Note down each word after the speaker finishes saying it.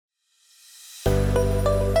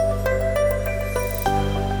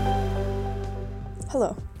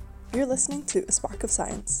Hello, you're listening to A Spark of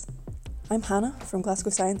Science. I'm Hannah from Glasgow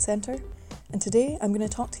Science Centre, and today I'm going to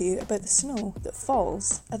talk to you about the snow that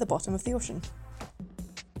falls at the bottom of the ocean.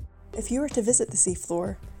 If you were to visit the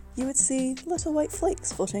seafloor, you would see little white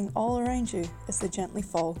flakes floating all around you as they gently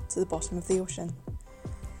fall to the bottom of the ocean.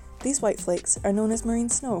 These white flakes are known as marine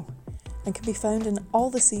snow and can be found in all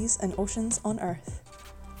the seas and oceans on Earth.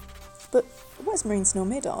 But what is marine snow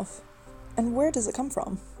made of? And where does it come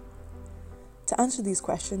from? To answer these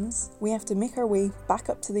questions, we have to make our way back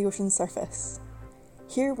up to the ocean's surface.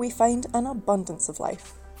 Here we find an abundance of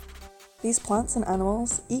life. These plants and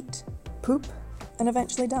animals eat, poop, and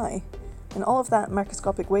eventually die, and all of that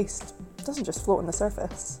microscopic waste doesn't just float on the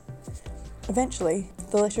surface. Eventually,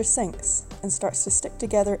 the litter sinks and starts to stick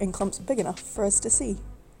together in clumps big enough for us to see.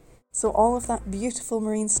 So all of that beautiful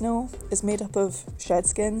marine snow is made up of shed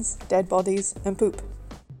skins, dead bodies, and poop.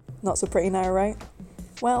 Not so pretty now, right?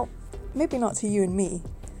 Well, maybe not to you and me,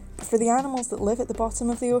 but for the animals that live at the bottom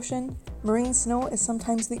of the ocean, marine snow is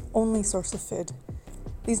sometimes the only source of food.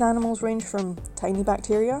 These animals range from tiny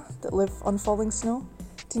bacteria that live on falling snow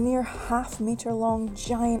to near half-metre long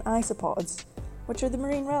giant isopods, which are the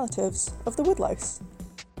marine relatives of the woodlouse.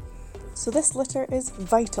 So this litter is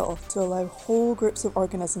vital to allow whole groups of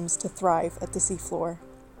organisms to thrive at the seafloor.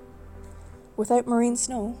 Without marine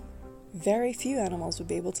snow, very few animals would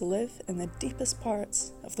be able to live in the deepest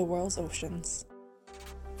parts of the world's oceans.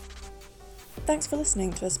 Thanks for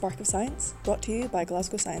listening to A Spark of Science, brought to you by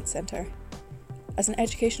Glasgow Science Centre. As an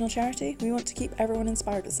educational charity, we want to keep everyone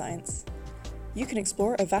inspired with science. You can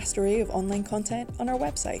explore a vast array of online content on our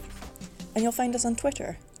website, and you'll find us on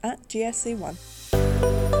Twitter @GSC1.